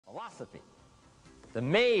Philosophy, the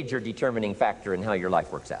major determining factor in how your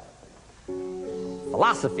life works out.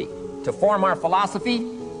 Philosophy. To form our philosophy,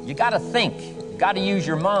 you got to think. You got to use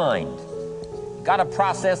your mind. You got to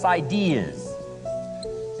process ideas.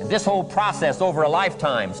 And this whole process over a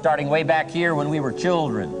lifetime, starting way back here when we were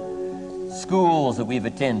children, schools that we've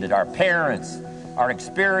attended, our parents, our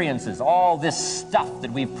experiences, all this stuff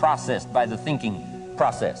that we've processed by the thinking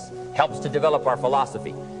process helps to develop our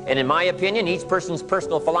philosophy. And in my opinion, each person's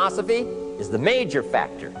personal philosophy is the major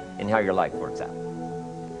factor in how your life works out.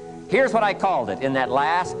 Here's what I called it in that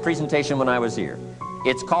last presentation when I was here.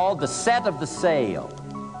 It's called the set of the sail.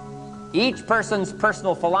 Each person's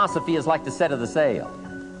personal philosophy is like the set of the sail.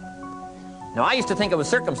 Now, I used to think it was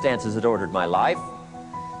circumstances that ordered my life.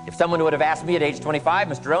 If someone would have asked me at age 25,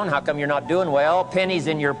 Mr. Rohn, how come you're not doing well? Pennies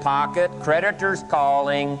in your pocket, creditors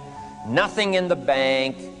calling, nothing in the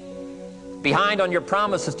bank, behind on your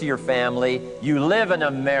promises to your family, you live in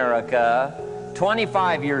America,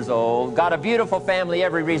 25 years old, got a beautiful family,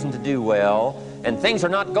 every reason to do well, and things are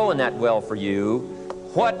not going that well for you.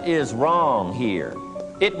 What is wrong here?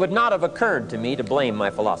 It would not have occurred to me to blame my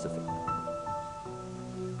philosophy.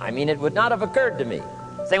 I mean, it would not have occurred to me.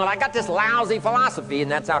 Saying, well, I got this lousy philosophy, and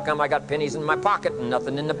that's how come I got pennies in my pocket and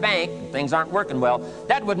nothing in the bank, and things aren't working well.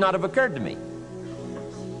 That would not have occurred to me.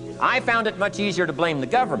 I found it much easier to blame the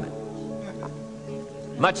government.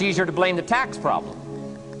 Much easier to blame the tax problem.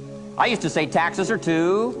 I used to say taxes are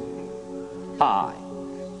too high.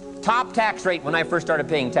 Top tax rate when I first started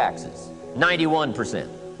paying taxes, 91%.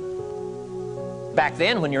 Back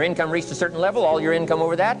then, when your income reached a certain level, all your income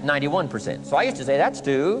over that, 91%. So I used to say that's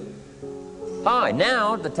too high.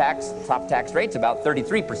 Now, the top tax rate's about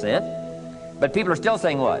 33%. But people are still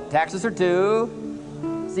saying what? Taxes are too...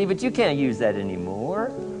 See, but you can't use that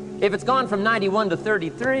anymore. If it's gone from 91 to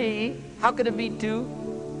 33, how could it be too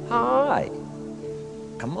high?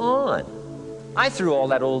 Come on. I threw all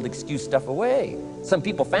that old excuse stuff away. Some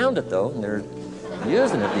people found it, though, and they're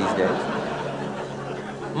using it these days.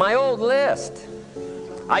 My old list.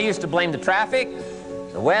 I used to blame the traffic,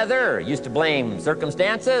 the weather, used to blame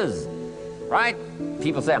circumstances, right?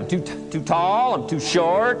 People say I'm too tall, I'm too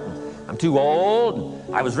short, I'm too old,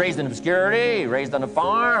 I was raised in obscurity, raised on a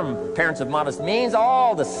farm, parents of modest means,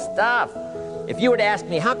 all the stuff. If you were to ask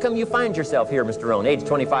me, how come you find yourself here, Mr. Rohn, age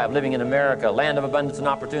 25, living in America, land of abundance and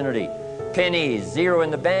opportunity, pennies, zero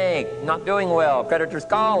in the bank, not doing well, creditors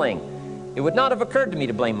calling, it would not have occurred to me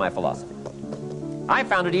to blame my philosophy. I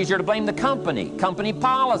found it easier to blame the company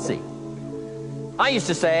policy. I used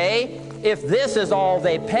to say, if this is all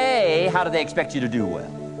they pay, how do they expect you to do well?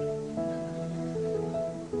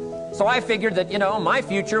 So I figured that, you know, my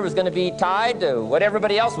future was going to be tied to what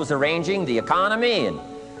everybody else was arranging, the economy and,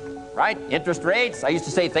 right, interest rates. I used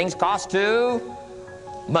to say things cost too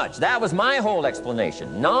much. That was my whole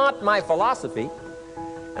explanation, not my philosophy,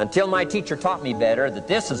 until my teacher taught me better that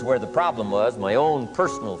this is where the problem was, my own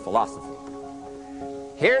personal philosophy.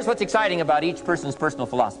 Here's what's exciting about each person's personal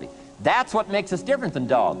philosophy. That's what makes us different than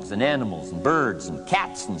dogs and animals and birds and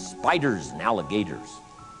cats and spiders and alligators.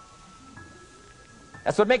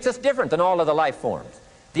 That's what makes us different than all other life forms.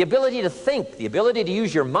 The ability to think, the ability to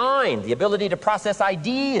use your mind, the ability to process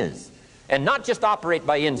ideas, and not just operate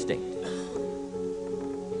by instinct.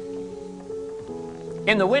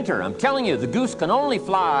 In the winter, I'm telling you, the goose can only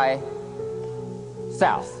fly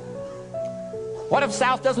south. What if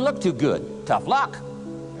south doesn't look too good? Tough luck.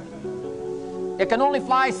 It can only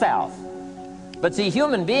fly south. But see,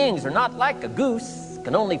 human beings are not like a goose,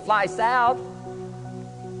 can only fly south.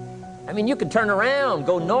 I mean, you can turn around,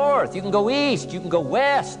 go north, you can go east, you can go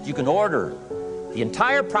west, you can order the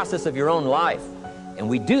entire process of your own life. And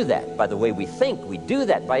we do that by the way we think. We do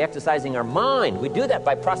that by exercising our mind. We do that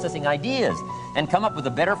by processing ideas and come up with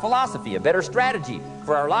a better philosophy, a better strategy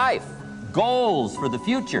for our life, goals for the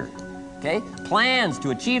future, okay? Plans to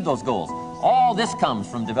achieve those goals. All this comes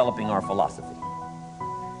from developing our philosophy.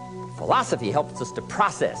 Philosophy helps us to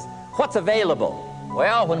process what's available.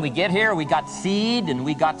 Well, when we get here, we got seed, and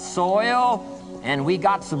we got soil, and we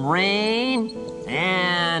got some rain,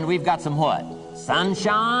 and we've got some what?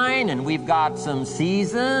 Sunshine, and we've got some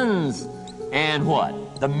seasons, and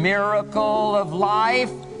what? The miracle of life.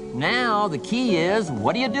 Now, the key is,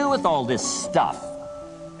 what do you do with all this stuff?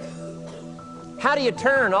 How do you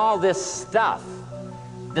turn all this stuff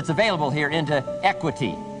that's available here into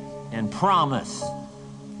equity and promise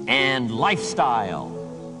and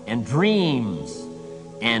lifestyle and dreams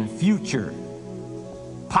and future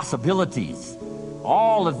possibilities?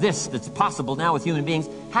 All of this that's possible now with human beings,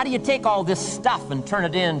 how do you take all this stuff and turn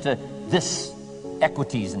it into this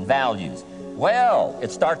equities and values? Well,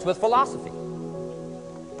 it starts with philosophy.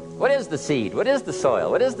 What is the seed? What is the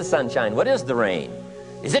soil? What is the sunshine? What is the rain?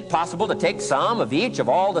 Is it possible to take some of each of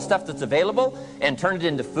all the stuff that's available and turn it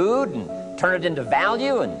into food and turn it into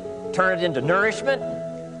value and turn it into nourishment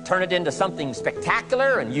and turn it into something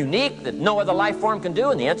spectacular and unique that no other life form can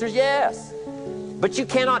do? And the answer is yes. But you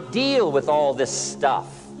cannot deal with all this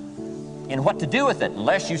stuff and what to do with it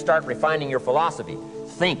unless you start refining your philosophy.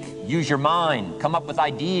 Think, use your mind, come up with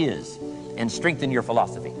ideas, and strengthen your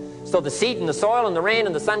philosophy. So the seed and the soil and the rain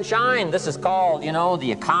and the sunshine, this is called, you know, the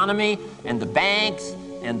economy and the banks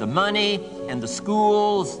and the money and the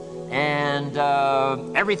schools and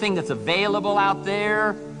everything that's available out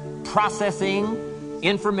there, processing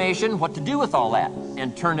information, what to do with all that,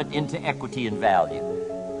 and turn it into equity and value.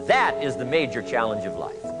 That is the major challenge of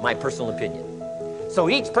life, my personal opinion. So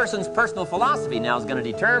each person's personal philosophy now is going to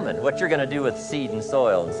determine what you're going to do with seed and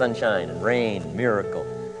soil and sunshine and rain and miracle,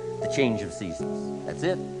 the change of seasons. That's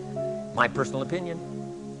it. My personal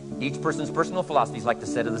opinion. Each person's personal philosophy is like the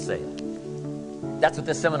set of the sail. That's what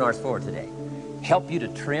this seminar is for today. Help you to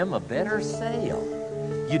trim a better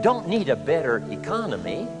sail. You don't need a better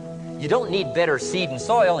economy. You don't need better seed and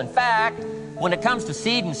soil. In fact, when it comes to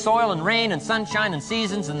seed and soil and rain and sunshine and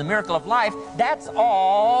seasons and the miracle of life, that's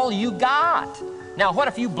all you got. Now, what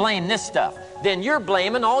if you blame this stuff? Then you're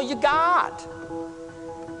blaming all you got.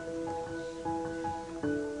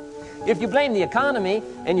 If you blame the economy,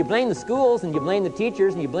 and you blame the schools, and you blame the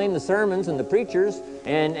teachers, and you blame the sermons and the preachers,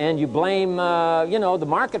 and you blame, you know, the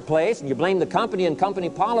marketplace, and you blame the company and company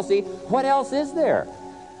policy, what else is there?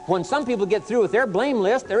 When some people get through with their blame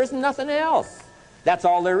list, there isn't nothing else. That's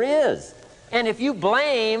all there is. And if you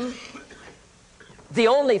blame the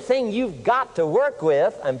only thing you've got to work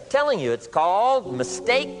with, I'm telling you, it's called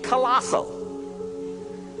mistake colossal.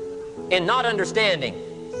 In not understanding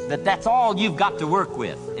that that's all you've got to work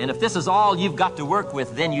with. And if this is all you've got to work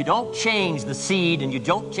with, then you don't change the seed, and you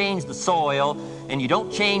don't change the soil, and you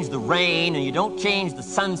don't change the rain, and you don't change the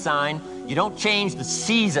sunshine, you don't change the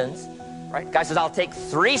seasons. Right? Guy says, I'll take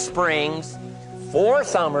 3 springs, 4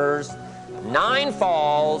 summers, 9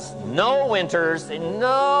 falls, no winters.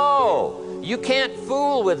 No, you can't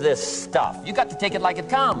fool with this stuff. You got to take it like it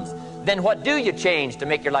comes. Then what do you change to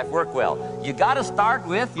make your life work well? You got to start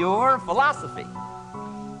with your philosophy.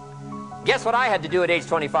 Guess what I had to do at age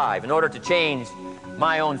 25 in order to change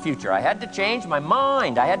my own future? I had to change my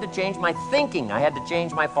mind. I had to change my thinking. I had to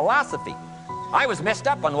change my philosophy. I was messed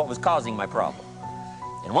up on what was causing my problem.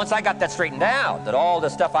 And once I got that straightened out, that all the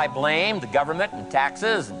stuff I blamed, the government and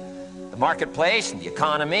taxes and the marketplace and the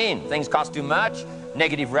economy and things cost too much,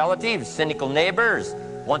 negative relatives, cynical neighbors,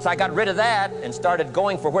 once I got rid of that and started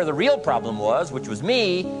going for where the real problem was, which was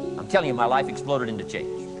me, I'm telling you, my life exploded into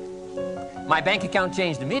change. My bank account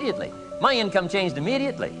changed immediately. My income changed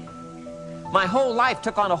immediately. My whole life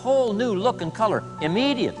took on a whole new look and color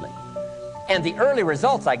immediately. And the early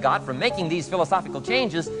results I got from making these philosophical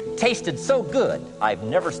changes tasted so good, I've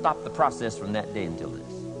never stopped the process from that day until this.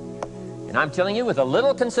 And I'm telling you, with a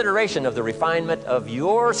little consideration of the refinement of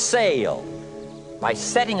your sail, by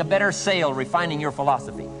setting a better sail, refining your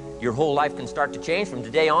philosophy, your whole life can start to change from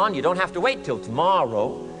today on. You don't have to wait till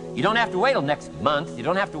tomorrow. You don't have to wait till next month. You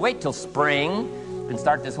don't have to wait till spring. You can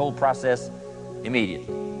start this whole process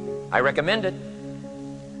immediately. I recommend it.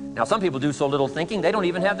 Now, some people do so little thinking, they don't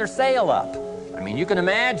even have their sail up. I mean, you can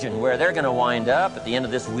imagine where they're going to wind up at the end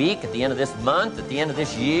of this week, at the end of this month, at the end of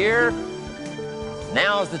this year.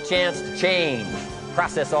 Now's the chance to change,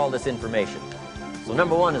 process all this information. So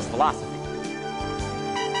number 1 is philosophy.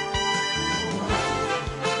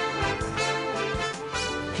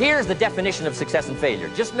 Here's the definition of success and failure.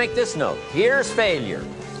 Just make this note. Here's failure.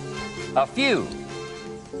 A few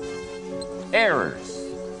errors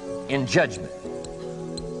in judgment,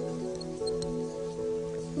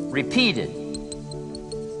 repeated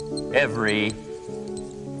every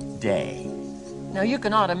day. Now, you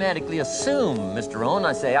can automatically assume, Mr. Rohn,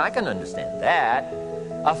 I say, I can understand that.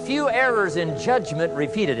 A few errors in judgment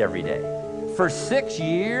repeated every day. For 6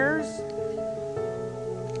 years?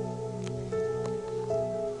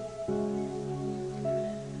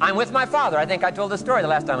 I'm with my father. I think I told this story the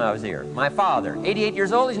last time I was here. My father, 88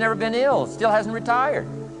 years old, he's never been ill, still hasn't retired.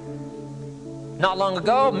 Not long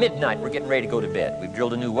ago, midnight, we're getting ready to go to bed. We've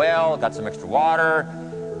drilled a new well, got some extra water,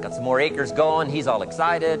 got some more acres going. He's all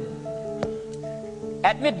excited.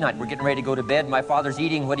 At midnight, we're getting ready to go to bed. My father's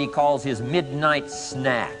eating what he calls his midnight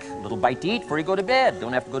snack. A little bite to eat before you go to bed.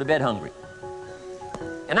 Don't have to go to bed hungry.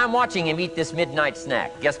 And I'm watching him eat this midnight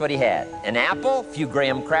snack. Guess what he had? An apple, a few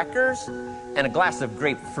graham crackers, and a glass of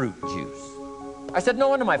grapefruit juice. I said, no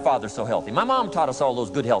wonder my father's so healthy. My mom taught us all those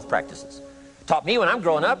good health practices. Taught me when I'm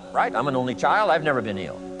growing up, right? I'm an only child. I've never been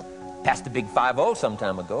ill. Passed the big 5-0 some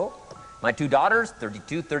time ago. My 2 daughters,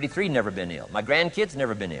 32, 33, never been ill. My grandkids,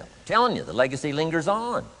 never been ill. I'm telling you, the legacy lingers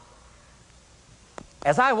on.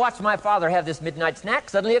 As I watched my father have this midnight snack,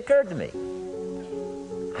 suddenly occurred to me.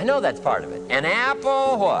 I know that's part of it. An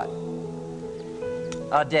apple, what?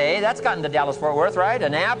 A day. That's gotten to Dallas-Fort Worth, right?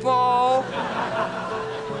 An apple.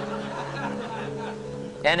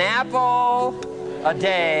 An apple a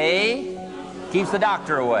day keeps the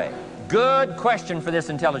doctor away. Good question for this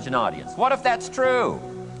intelligent audience. What if that's true?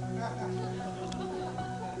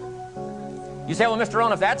 You say, well, Mr.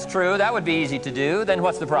 Rohn, if that's true, that would be easy to do. Then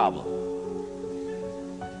what's the problem?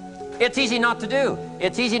 It's easy not to do.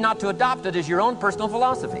 It's easy not to adopt it as your own personal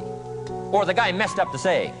philosophy. Or the guy messed up the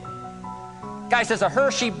saying. Guy says a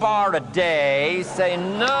Hershey bar a day. Say,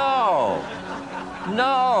 no.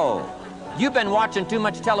 No. You've been watching too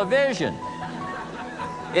much television.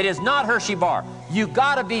 It is not Hershey bar. You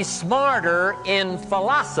gotta be smarter in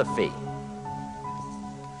philosophy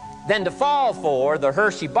than to fall for the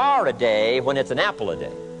Hershey bar a day when it's an apple a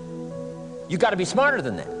day. You gotta be smarter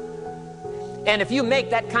than that. And if you make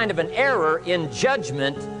that kind of an error in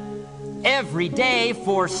judgment every day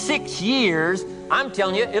for 6 years, I'm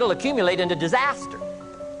telling you, it'll accumulate into disaster.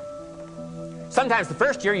 Sometimes the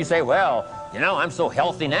first year you say, well, you know, I'm so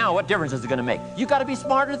healthy now, what difference is it gonna make? You gotta be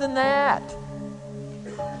smarter than that.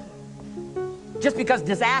 Just because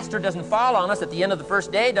disaster doesn't fall on us at the end of the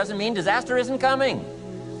first day doesn't mean disaster isn't coming.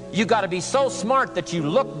 You got to be so smart that you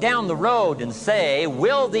look down the road and say,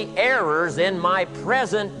 will the errors in my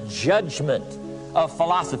present judgment of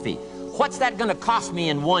philosophy, what's that going to cost me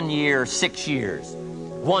in 1 year, 6 years,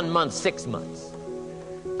 1 month, 6 months?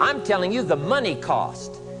 I'm telling you, the money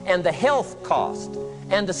cost and the health cost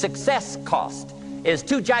and the success cost is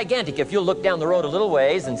too gigantic if you'll look down the road a little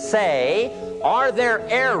ways and say, are there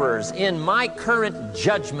errors in my current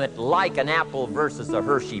judgment like an apple versus a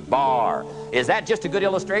Hershey bar? Is that just a good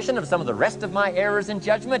illustration of some of the rest of my errors in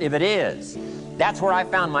judgment? If it is, that's where I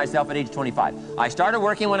found myself at age 25. I started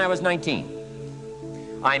working when I was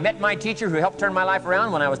 19. I met my teacher who helped turn my life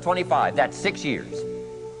around when I was 25. That's 6 years.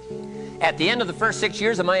 At the end of the first 6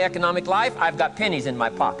 years of my economic life, I've got pennies in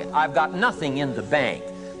my pocket. I've got nothing in the bank.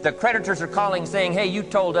 The creditors are calling saying, hey, you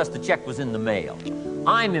told us the check was in the mail.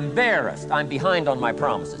 I'm embarrassed. I'm behind on my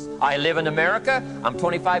promises. I live in America. I'm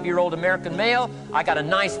 25-year-old American male. I got a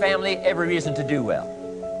nice family, every reason to do well.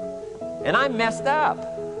 And I'm messed up.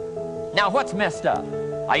 Now, what's messed up?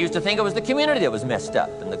 I used to think it was the community that was messed up,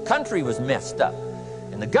 and the country was messed up,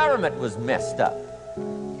 and the government was messed up.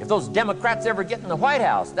 If those Democrats ever get in the White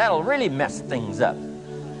House, that'll really mess things up.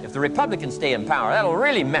 If the Republicans stay in power, that'll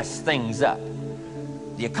really mess things up.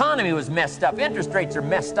 The economy was messed up. Interest rates are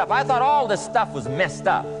messed up. I thought all this stuff was messed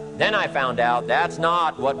up. Then I found out that's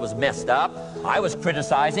not what was messed up. I was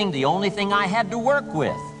criticizing the only thing I had to work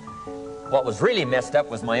with. What was really messed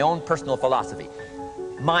up was my own personal philosophy.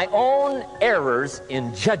 My own errors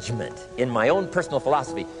in judgment in my own personal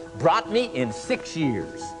philosophy brought me in 6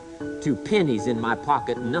 years to pennies in my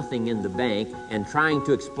pocket, nothing in the bank, and trying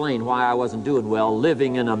to explain why I wasn't doing well,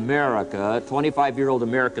 living in America, 25-year-old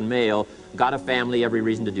American male, got a family, every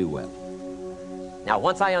reason to do well. Now,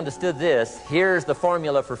 once I understood this, here's the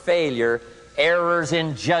formula for failure: errors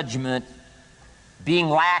in judgment, being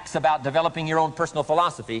lax about developing your own personal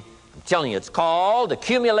philosophy. I'm telling you, it's called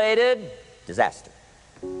accumulated disaster.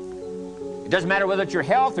 It doesn't matter whether it's your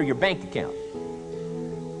health or your bank account.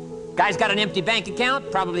 Guy's got an empty bank account,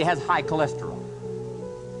 probably has high cholesterol.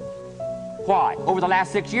 Why? Over the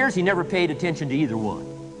last 6 years, he never paid attention to either one.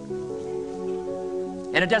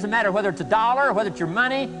 And it doesn't matter whether it's a dollar, or whether it's your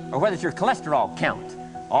money, or whether it's your cholesterol count.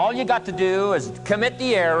 All you got to do is commit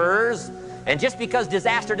the errors, and just because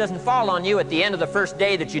disaster doesn't fall on you at the end of the first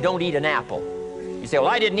day that you don't eat an apple. You say, well,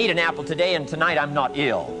 I didn't eat an apple today, and tonight I'm not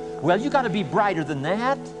ill. Well, you got to be brighter than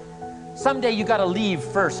that. Someday you got to leave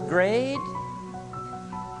first grade.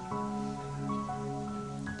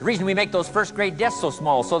 The reason we make those first grade desks so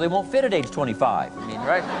small so they won't fit at age 25. I mean,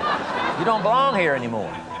 right? You don't belong here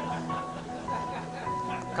anymore.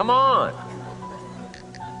 Come on.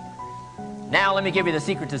 Now let me give you the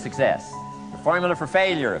secret to success. The formula for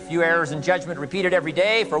failure: a few errors in judgment repeated every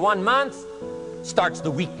day for 1 month starts the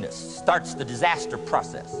weakness, starts the disaster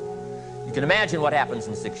process. You can imagine what happens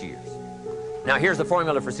in 6 years. Now here's the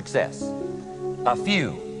formula for success: a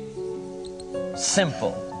few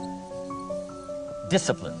simple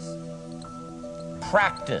disciplines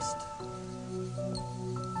practiced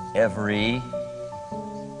every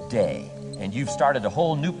day. And you've started a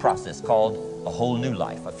whole new process called a whole new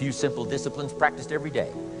life. A few simple disciplines practiced every day.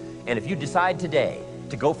 And if you decide today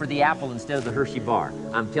to go for the apple instead of the Hershey bar,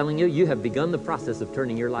 I'm telling you, you have begun the process of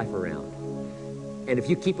turning your life around. And if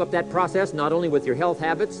you keep up that process, not only with your health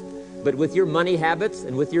habits, but with your money habits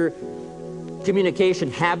and with your communication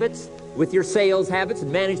habits, with your sales habits and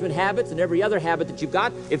management habits and every other habit that you've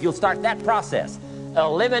got, if you'll start that process,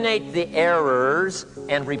 eliminate the errors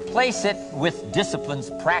and replace it with disciplines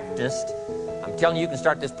practiced, I'm telling you, you can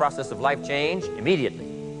start this process of life change immediately.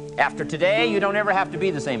 After today, you don't ever have to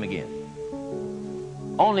be the same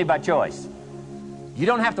again. Only by choice. You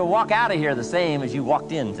don't have to walk out of here the same as you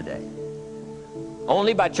walked in today.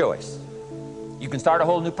 Only by choice. You can start a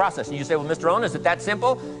whole new process. And you say, well, Mr. Rohn, is it that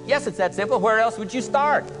simple? Yes, it's that simple. Where else would you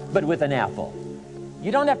start but with an apple?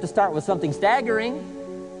 You don't have to start with something staggering.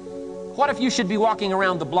 What if you should be walking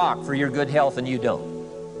around the block for your good health and you don't?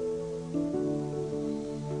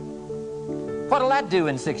 What'll that do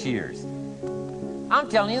in 6 years? I'm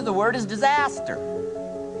telling you, the word is disaster.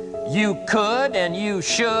 You could and you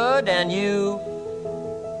should and you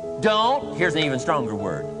don't. Here's an even stronger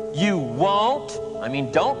word. You won't. I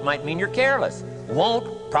mean, don't might mean you're careless.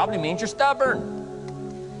 Won't probably means you're stubborn.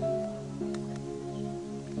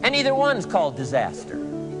 And either one's called disaster.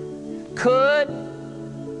 Could,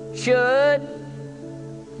 should,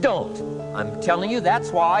 don't. I'm telling you,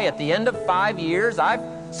 that's why at the end of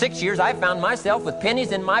 6 years, I found myself with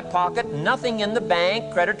pennies in my pocket, nothing in the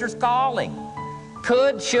bank, creditors calling.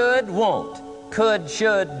 Could, should, won't. Could,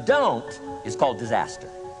 should, don't is called disaster.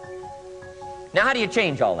 Now, how do you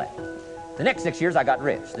change all that? The next 6 years, I got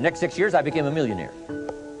rich. The next 6 years, I became a millionaire.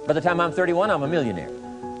 By the time I'm 31, I'm a millionaire.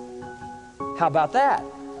 How about that?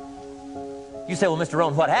 You say, well, Mr.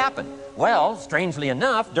 Rohn, what happened? Well, strangely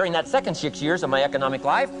enough, during that second 6 years of my economic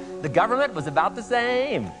life, the government was about the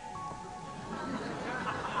same.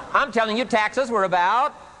 I'm telling you, taxes were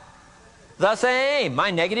about the same. My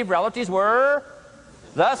negative relatives were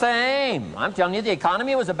the same. I'm telling you, the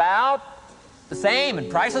economy was about the same, and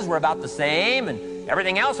prices were about the same, and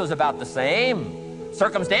everything else was about the same.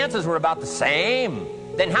 Circumstances were about the same.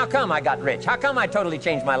 Then how come I got rich? How come I totally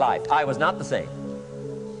changed my life? I was not the same.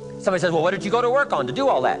 Somebody says, well, what did you go to work on to do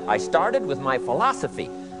all that? I started with my philosophy.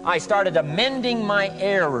 I started amending my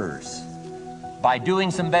errors by doing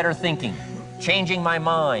some better thinking, changing my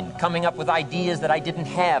mind, coming up with ideas that I didn't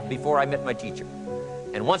have before I met my teacher.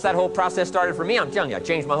 And once that whole process started for me, I'm telling you, I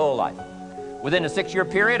changed my whole life. Within a 6-year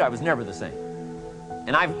period, I was never the same.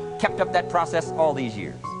 And I've kept up that process all these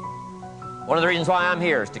years. One of the reasons why I'm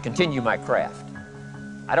here is to continue my craft.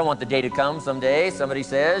 I don't want the day to come someday somebody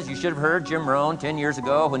says, you should have heard Jim Rohn 10 years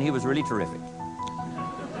ago when he was really terrific.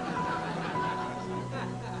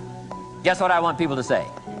 Guess what I want people to say?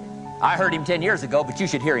 I heard him 10 years ago, but you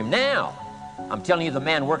should hear him now. I'm telling you, the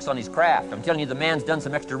man works on his craft. I'm telling you, the man's done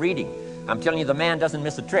some extra reading. I'm telling you, the man doesn't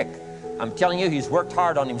miss a trick. I'm telling you, he's worked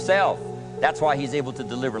hard on himself. That's why he's able to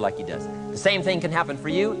deliver like he does. The same thing can happen for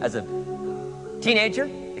you as a teenager.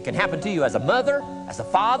 It can happen to you as a mother, as a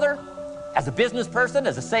father, as a business person,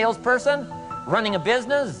 as a salesperson, running a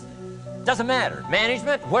business. Doesn't matter.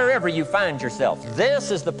 Management, wherever you find yourself. This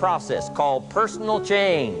is the process called personal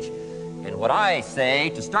change. And what I say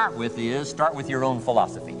to start with is start with your own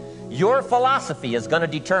philosophy. Your philosophy is going to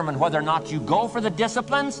determine whether or not you go for the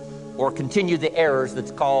disciplines or continue the errors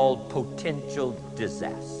that's called potential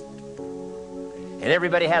disaster. And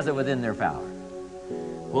everybody has it within their power.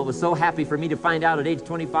 Well, it was so happy for me to find out at age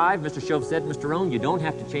 25, Mr. Shove said, Mr. Rohn, you don't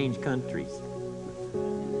have to change countries.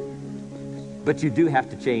 But you do have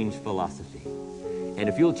to change philosophy. And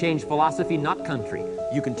if you'll change philosophy, not country,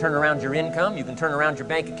 you can turn around your income, you can turn around your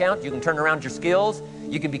bank account, you can turn around your skills,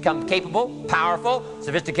 you can become capable, powerful,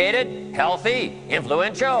 sophisticated, healthy,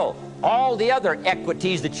 influential, all the other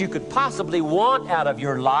equities that you could possibly want out of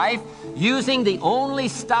your life, using the only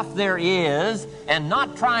stuff there is and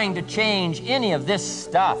not trying to change any of this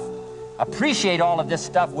stuff. Appreciate all of this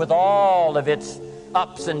stuff with all of its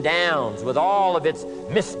ups and downs, with all of its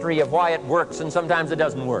mystery of why it works and sometimes it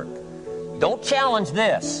doesn't work. Don't challenge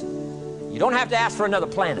this. You don't have to ask for another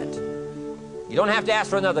planet. You don't have to ask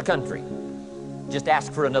for another country. Just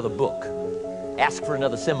ask for another book. Ask for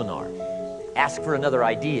another seminar. Ask for another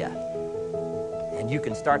idea. And you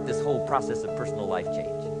can start this whole process of personal life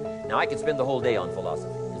change. Now, I could spend the whole day on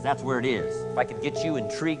philosophy, because that's where it is. If I could get you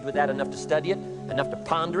intrigued with that enough to study it, enough to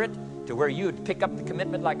ponder it, to where you would pick up the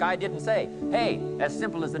commitment like I did and say, hey, as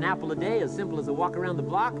simple as an apple a day, as simple as a walk around the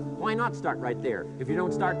block, why not start right there? If you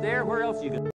don't start there, where else are you going to